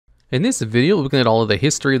In this video, we're looking at all of the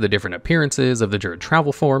history of the different appearances of the Druid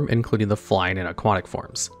Travel Form, including the Flying and Aquatic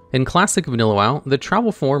Forms. In classic vanilla WoW, the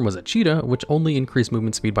Travel Form was a cheetah, which only increased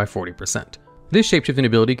movement speed by 40%. This shapeshifting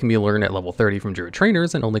ability can be learned at level 30 from Druid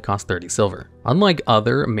trainers and only costs 30 silver. Unlike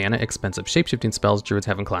other mana-expensive shapeshifting spells Druids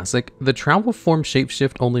have in Classic, the Travel Form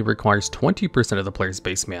shapeshift only requires 20% of the player's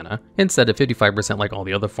base mana, instead of 55% like all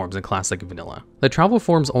the other forms in Classic and Vanilla. The Travel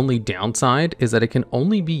Form's only downside is that it can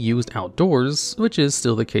only be used outdoors, which is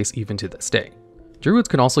still the case even to this day. Druids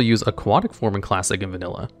can also use Aquatic Form in Classic and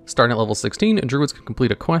Vanilla. Starting at level 16, Druids can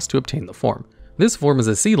complete a quest to obtain the form. This form is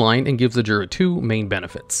a sea lion and gives the Druid two main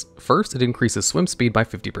benefits. First, it increases swim speed by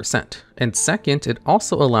 50%, and second, it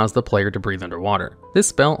also allows the player to breathe underwater. This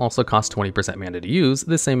spell also costs 20% mana to use,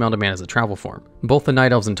 the same amount of mana as a Travel Form. Both the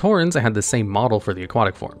Night Elves and Taurens had the same model for the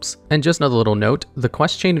Aquatic Forms. And just another little note, the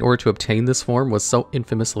quest chain in order to obtain this form was so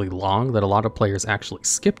infamously long that a lot of players actually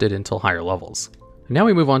skipped it until higher levels. Now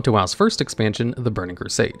we move on to WoW's first expansion, the Burning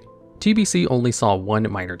Crusade. TBC only saw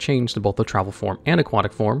one minor change to both the Travel Form and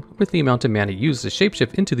Aquatic Form, with the amount of mana used to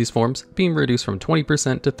shapeshift into these forms being reduced from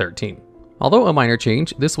 20% to 13%. Although a minor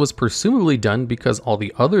change, this was presumably done because all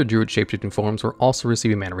the other Druid shapeshifting forms were also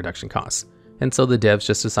receiving mana reduction costs, and so the devs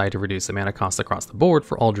just decided to reduce the mana costs across the board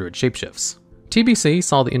for all Druid shapeshifts. TBC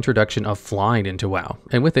saw the introduction of flying into WoW,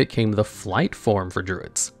 and with it came the Flight Form for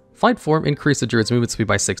Druids. Flight Form increased the Druid's movement speed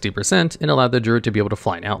by 60% and allowed the Druid to be able to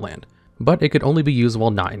fly in Outland, but it could only be used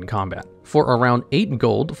while not in combat. For around 8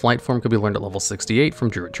 gold, Flight Form could be learned at level 68 from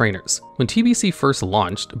Druid trainers. When TBC first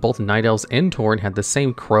launched, both Night Elves and Tauren had the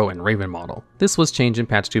same Crow and Raven model. This was changed in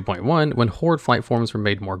patch 2.1 when Horde Flight Forms were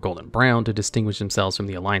made more golden brown to distinguish themselves from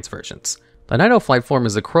the Alliance versions. The Night Elf Flight Form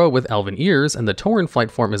is a crow with elven ears, and the Tauren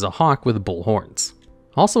Flight Form is a hawk with bull horns.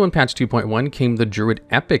 Also in patch 2.1 came the Druid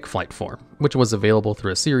Epic Flight Form, which was available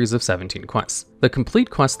through a series of 17 quests. The complete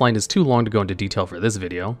quest line is too long to go into detail for this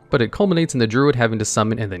video, but it culminates in the Druid having to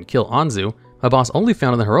summon and then kill Anzu, a boss only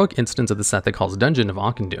found in the heroic instance of the Seth that calls Dungeon of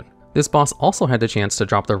Auchindoun. This boss also had the chance to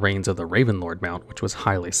drop the reins of the Raven Lord mount, which was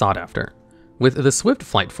highly sought after. With the Swift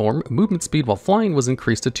Flight Form, movement speed while flying was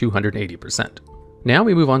increased to 280%. Now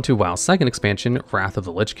we move on to WoW's second expansion, Wrath of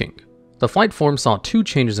the Lich King. The Flight Form saw two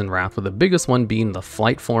changes in Wrath, with the biggest one being the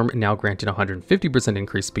Flight Form now granting 150%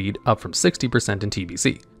 increased speed, up from 60% in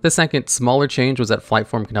TBC. The second, smaller change was that Flight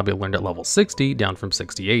Form can now be learned at level 60, down from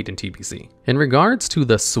 68 in TBC. In regards to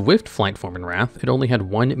the Swift Flight Form in Wrath, it only had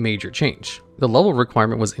one major change. The level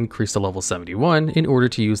requirement was increased to level 71 in order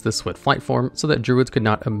to use the Swift Flight Form, so that Druids could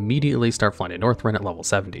not immediately start flying to Northrend at level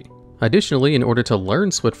 70. Additionally, in order to learn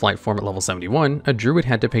Swift Flight Form at level 71, a Druid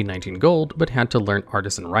had to pay 19 gold, but had to learn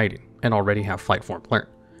Artisan Writing, and already have Flight Form learned.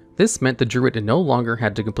 This meant the Druid no longer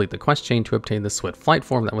had to complete the quest chain to obtain the Swift Flight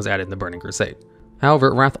Form that was added in the Burning Crusade.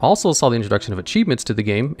 However, Wrath also saw the introduction of achievements to the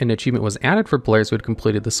game, and an achievement was added for players who had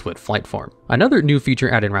completed the Swift Flight Form. Another new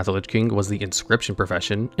feature added in Wrath of the Lich King was the Inscription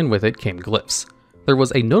profession, and with it came glyphs. There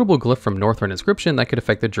was a notable glyph from Northrend Inscription that could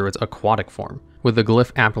affect the Druid's Aquatic Form, with the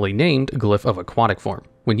glyph aptly named Glyph of Aquatic Form.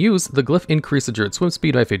 When used, the glyph increased the Druid's swim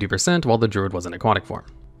speed by 50% while the Druid was in Aquatic Form.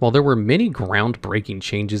 While there were many groundbreaking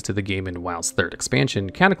changes to the game in WoW's third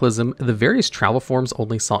expansion, Cataclysm, the various travel forms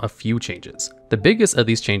only saw a few changes. The biggest of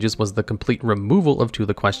these changes was the complete removal of two of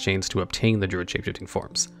the quest chains to obtain the Druid shapeshifting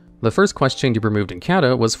forms. The first quest chain to be removed in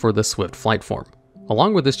Cata was for the Swift Flight Form.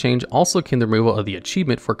 Along with this change also came the removal of the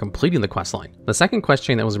achievement for completing the questline. The second quest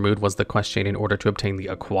chain that was removed was the quest chain in order to obtain the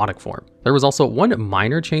Aquatic Form. There was also one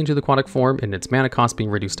minor change to the Aquatic Form, in its mana cost being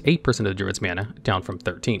reduced 8% of the Druid's mana, down from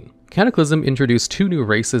 13%. Cataclysm introduced two new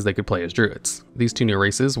races they could play as Druids. These two new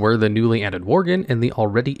races were the newly added Worgen and the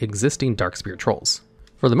already existing Darkspear Trolls.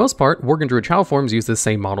 For the most part, Worgen Druid travel forms used the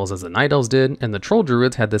same models as the Night Elves did, and the Troll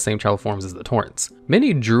Druids had the same travel forms as the Taurens.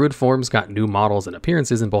 Many Druid forms got new models and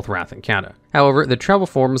appearances in both Wrath and Cata. However, the travel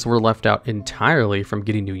forms were left out entirely from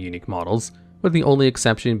getting new unique models, with the only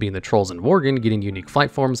exception being the Trolls and Worgen getting unique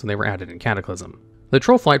flight forms when they were added in Cataclysm. The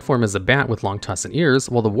Troll flight form is a bat with long tusks and ears,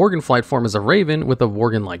 while the Worgen flight form is a raven with a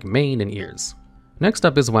Worgen-like mane and ears. Next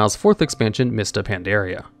up is WoW's fourth expansion, Mist of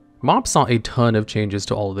Pandaria. Mob saw a ton of changes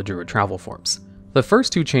to all of the Druid travel forms. The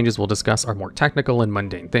first two changes we'll discuss are more technical and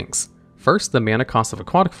mundane things. First, the mana cost of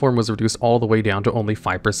Aquatic Form was reduced all the way down to only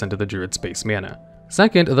 5% of the Druid's base mana.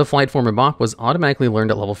 Second, the Flight Form in Mop was automatically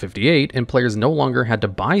learned at level 58, and players no longer had to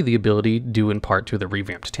buy the ability due in part to the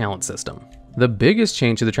revamped talent system. The biggest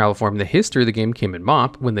change to the travel form in the history of the game came in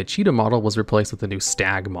Mop, when the Cheetah model was replaced with the new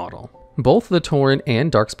Stag model. Both the Tauren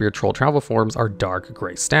and Darkspear Troll travel forms are dark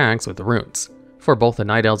gray stags with the runes. For both the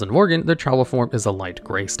Night Elves and Worgen, the travel form is a light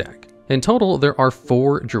gray stag. In total, there are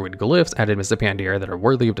 4 Druid glyphs added in Mists of Pandaria that are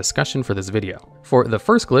worthy of discussion for this video. For the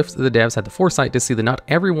first glyphs, the devs had the foresight to see that not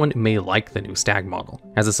everyone may like the new stag model.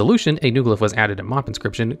 As a solution, a new glyph was added in Mop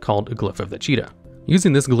inscription called Glyph of the Cheetah.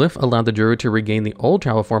 Using this glyph allowed the Druid to regain the old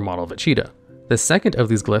travel form model of a cheetah. The second of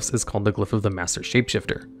these glyphs is called the Glyph of the Master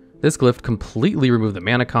Shapeshifter. This glyph completely removed the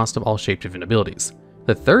mana cost of all shapeshifting abilities.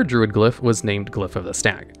 The third Druid glyph was named Glyph of the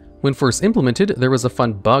Stag. When first implemented, there was a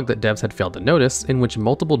fun bug that devs had failed to notice, in which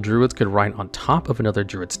multiple Druids could ride on top of another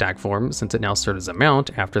Druid stag form, since it now served as a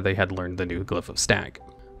mount after they had learned the new Glyph of Stag.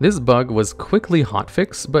 This bug was quickly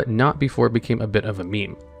hotfixed, but not before it became a bit of a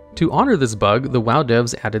meme. To honor this bug, the WoW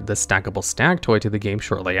devs added the stackable stag toy to the game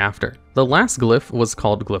shortly after. The last glyph was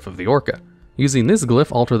called Glyph of the Orca. Using this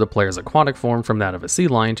glyph altered the player's aquatic form from that of a sea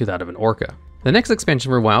lion to that of an orca. The next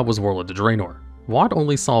expansion for WoW was Warlord of Draenor. WoD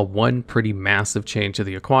only saw one pretty massive change to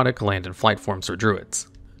the aquatic, land, and flight forms for Druids.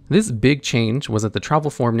 This big change was that the travel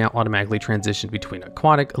form now automatically transitioned between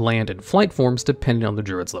aquatic, land, and flight forms depending on the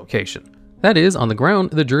Druid's location. That is, on the ground,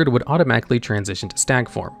 the Druid would automatically transition to stag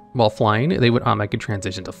form. While flying, they would automatically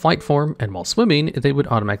transition to flight form, and while swimming, they would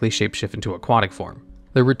automatically shapeshift into aquatic form.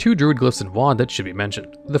 There were 2 Druid glyphs in WoD that should be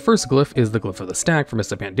mentioned. The first glyph is the Glyph of the Stag from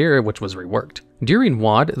Mists of Pandaria, which was reworked. During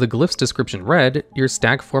WoD, the glyph's description read, "Your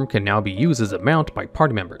stag form can now be used as a mount by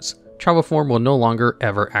party members. Travel form will no longer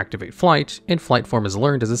ever activate flight, and flight form is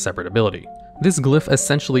learned as a separate ability." This glyph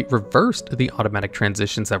essentially reversed the automatic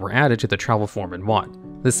transitions that were added to the travel form in WoD.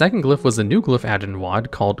 The second glyph was a new glyph added in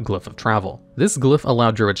WoD called Glyph of Travel. This glyph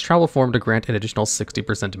allowed Druid's travel form to grant an additional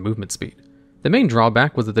 60% movement speed. The main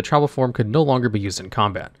drawback was that the travel form could no longer be used in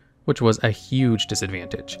combat, which was a huge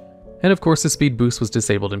disadvantage. And of course, the speed boost was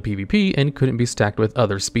disabled in PvP and couldn't be stacked with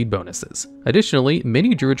other speed bonuses. Additionally,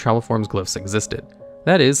 many Druid travel forms glyphs existed.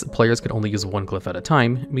 That is, players could only use one glyph at a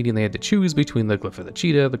time, meaning they had to choose between the Glyph of the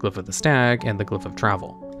Cheetah, the Glyph of the Stag, and the Glyph of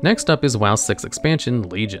Travel. Next up is WoW's 6th expansion,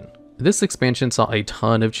 Legion. This expansion saw a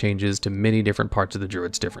ton of changes to many different parts of the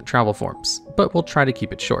Druid's different travel forms, but we'll try to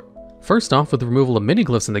keep it short. First off, with the removal of mini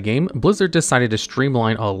glyphs in the game, Blizzard decided to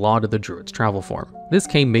streamline a lot of the Druid's travel form. This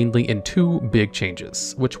came mainly in 2 big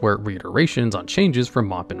changes, which were reiterations on changes from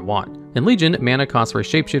Mop and WoD. In Legion, mana cost for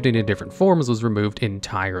shapeshifting in different forms was removed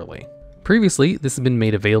entirely. Previously, this had been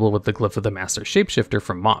made available with the Glyph of the Master Shapeshifter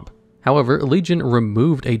from Mop. However, Legion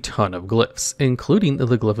removed a ton of glyphs, including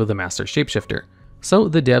the Glyph of the Master Shapeshifter, so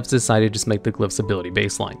the devs decided to just make the glyph's ability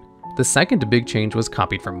baseline. The second big change was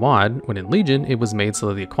copied from WoD, when in Legion it was made so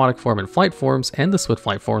that the aquatic form and flight forms and the swift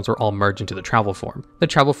flight forms were all merged into the travel form. The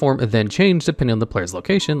travel form then changed depending on the player's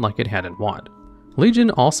location like it had in WoD. Legion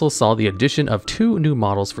also saw the addition of 2 new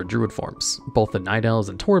models for Druid forms. Both the Night Elves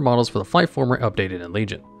and Tauren models for the flight form were updated in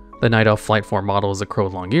Legion. The Night Elf flight form model is a crow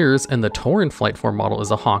with long ears, and the Tauren flight form model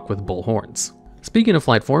is a hawk with bull horns. Speaking of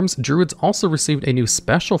flight forms, Druids also received a new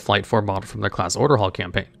special flight form model from their class Order Hall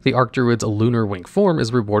campaign. The Archdruid's Lunar Wing form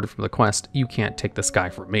is rewarded from the quest, "You Can't Take the Sky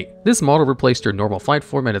From Me." This model replaced your normal flight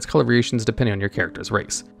form and its color variations depending on your character's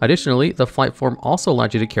race. Additionally, the flight form also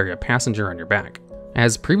allowed you to carry a passenger on your back.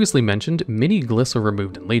 As previously mentioned, many glyphs were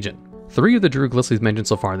removed in Legion. 3 of the Druid glyphs we've mentioned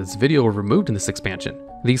so far in this video were removed in this expansion.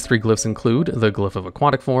 These 3 glyphs include the Glyph of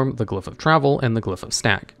Aquatic Form, the Glyph of Travel, and the Glyph of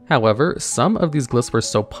Stag. However, some of these glyphs were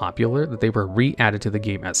so popular that they were re-added to the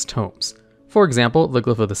game as tomes. For example, the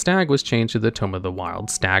Glyph of the Stag was changed to the Tome of the Wild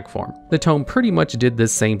Stag form. The tome pretty much did the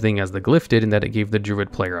same thing as the glyph did in that it gave the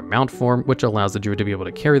Druid player a mount form, which allows the Druid to be able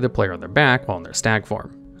to carry the player on their back while in their stag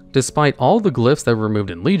form. Despite all the glyphs that were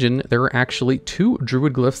removed in Legion, there were actually 2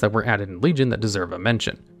 Druid glyphs that were added in Legion that deserve a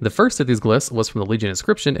mention. The first of these glyphs was from the Legion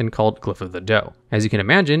inscription and called Glyph of the Doe. As you can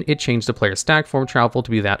imagine, it changed the player's stag form travel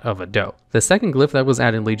to be that of a doe. The second glyph that was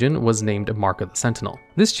added in Legion was named Mark of the Sentinel.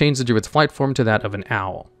 This changed the Druid's flight form to that of an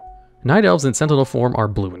owl. Night Elves in Sentinel form are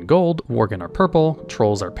blue and gold, Worgen are purple,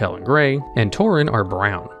 Trolls are pale and gray, and Tauren are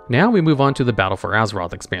brown. Now we move on to the Battle for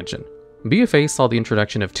Azeroth expansion. BFA saw the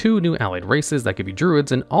introduction of 2 new allied races that could be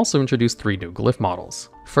Druids and also introduced 3 new glyph models.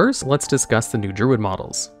 First, let's discuss the new Druid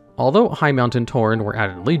models. Although High Mountain Tauren were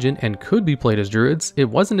added in Legion and could be played as Druids, it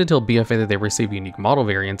wasn't until BFA that they received unique model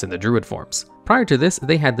variants in the Druid forms. Prior to this,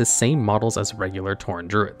 they had the same models as regular Tauren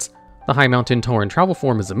Druids. The High Mountain Tauren travel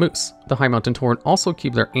form is a moose. The High Mountain Tauren also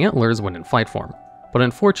keep their antlers when in flight form, but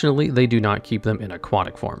unfortunately they do not keep them in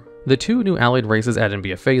aquatic form. The 2 new allied races added in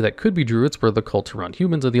BFA that could be Druids were the Kulturan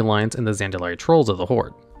humans of the Alliance and the Zandalari Trolls of the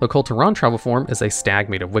Horde. The Kulturan travel form is a stag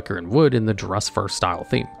made of wicker and wood in the dress fur style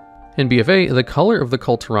theme. In BFA, the color of the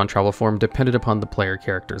Kulturan travel form depended upon the player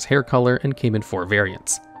character's hair color and came in 4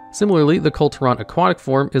 variants. Similarly, the Kulturan aquatic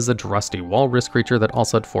form is a drusty walrus creature that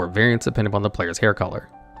also had 4 variants depending upon the player's hair color.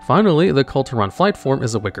 Finally, the Kulturon flight form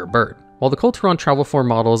is a wicker bird. While the Kulturon travel form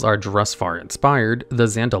models are Drusvar inspired, the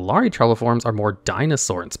Zandalari travel forms are more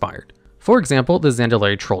dinosaur inspired. For example, the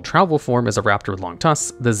Zandalari troll travel form is a raptor with long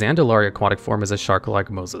tusks, the Zandalari aquatic form is a shark-like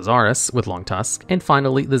Mosasaurus with long tusks, and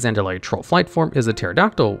finally, the Zandalari troll flight form is a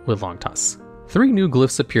pterodactyl with long tusks. 3 new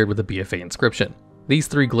glyphs appeared with the BFA inscription. These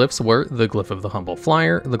 3 glyphs were the glyph of the humble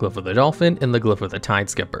flyer, the glyph of the dolphin, and the glyph of the tide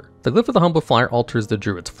skipper. The glyph of the humble flyer alters the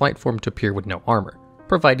druid's flight form to appear with no armor,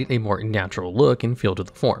 providing a more natural look and feel to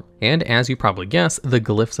the form. And as you probably guess, the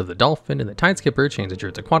glyphs of the dolphin and the tide skipper change the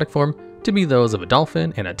druid's aquatic form to be those of a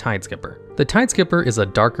dolphin and a tide skipper. The tide skipper is a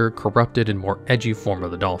darker, corrupted, and more edgy form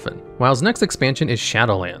of the dolphin. Wild's next expansion is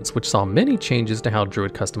Shadowlands, which saw many changes to how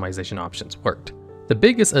druid customization options worked. The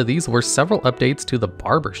biggest of these were several updates to the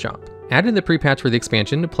barbershop. Added in the pre-patch for the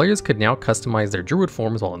expansion, players could now customize their druid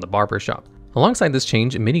forms while in the barbershop. Alongside this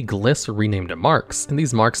change, many glyphs were renamed to marks, and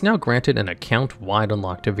these marks now granted an account-wide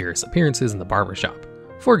unlock to various appearances in the barbershop.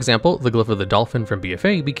 For example, the glyph of the dolphin from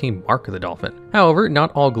BFA became Mark of the Dolphin. However,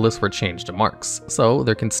 not all glyphs were changed to marks, so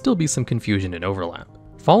there can still be some confusion and overlap.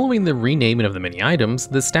 Following the renaming of the many items,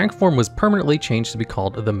 the stag form was permanently changed to be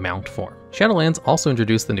called the Mount form. Shadowlands also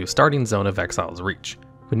introduced the new starting zone of Exile's Reach.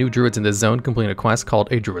 With new druids in this zone complete a quest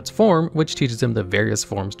called a Druid's Form, which teaches them the various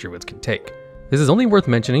forms druids can take. This is only worth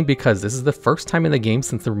mentioning because this is the first time in the game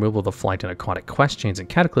since the removal of the Flight and Aquatic quest chains in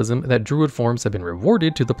Cataclysm that druid forms have been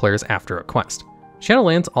rewarded to the players after a quest.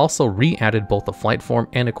 Shadowlands also re-added both the flight form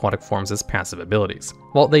and aquatic forms as passive abilities.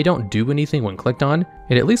 While they don't do anything when clicked on,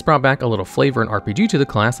 it at least brought back a little flavor and RPG to the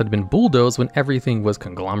class that had been bulldozed when everything was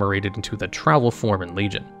conglomerated into the travel form in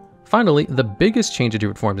Legion. Finally, the biggest change to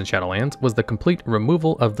druid forms in Shadowlands was the complete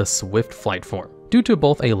removal of the swift flight form. Due to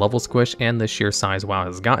both a level squish and the sheer size WoW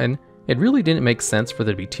has gotten, it really didn't make sense for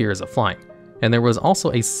there to be tiers of flying. And there was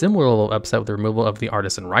also a similar level upset with the removal of the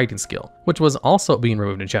artisan riding skill, which was also being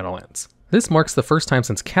removed in Shadowlands. This marks the first time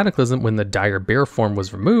since Cataclysm when the dire bear form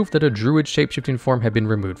was removed that a druid shapeshifting form had been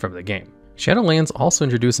removed from the game. Shadowlands also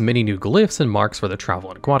introduced many new glyphs and marks for the travel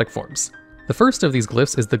and aquatic forms. The first of these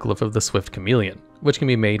glyphs is the glyph of the swift chameleon, which can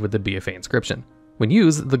be made with the BFA inscription. When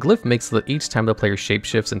used, the glyph makes so that each time the player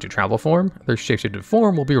shapeshifts into travel form, their shapeshifted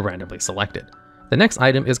form will be randomly selected. The next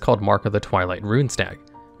item is called Mark of the Twilight Rune Stag,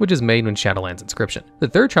 which is made in Shadowlands inscription. The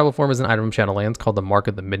third travel form is an item from Shadowlands called the Mark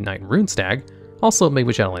of the Midnight Rune Stag, also made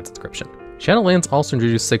with Shadowlands inscription. Shadowlands also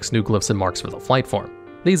introduced 6 new glyphs and marks for the flight form.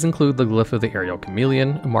 These include the glyph of the Aerial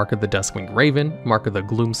Chameleon, Mark of the Duskwing Raven, Mark of the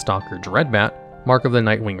Gloomstalker Dreadbat, Mark of the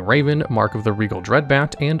Nightwing Raven, Mark of the Regal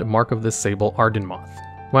Dreadbat, and Mark of the Sable Ardenmoth.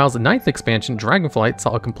 WoW's 9th expansion, Dragonflight,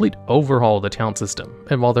 saw a complete overhaul of the talent system,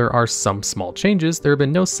 and while there are some small changes, there have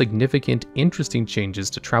been no significant, interesting changes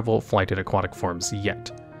to travel, flight, and aquatic forms yet.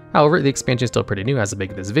 However, the expansion is still pretty new as of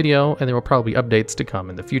making this video, and there will probably be updates to come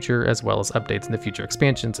in the future, as well as updates in the future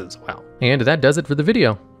expansions as well. And that does it for the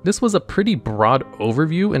video. This was a pretty broad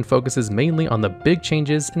overview and focuses mainly on the big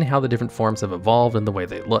changes and how the different forms have evolved and the way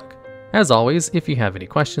they look. As always, if you have any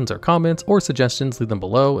questions or comments or suggestions, leave them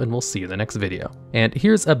below and we'll see you in the next video. And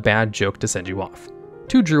here's a bad joke to send you off.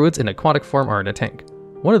 2 druids in aquatic form are in a tank.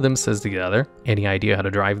 One of them says to the other, "Any idea how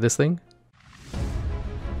to drive this thing?"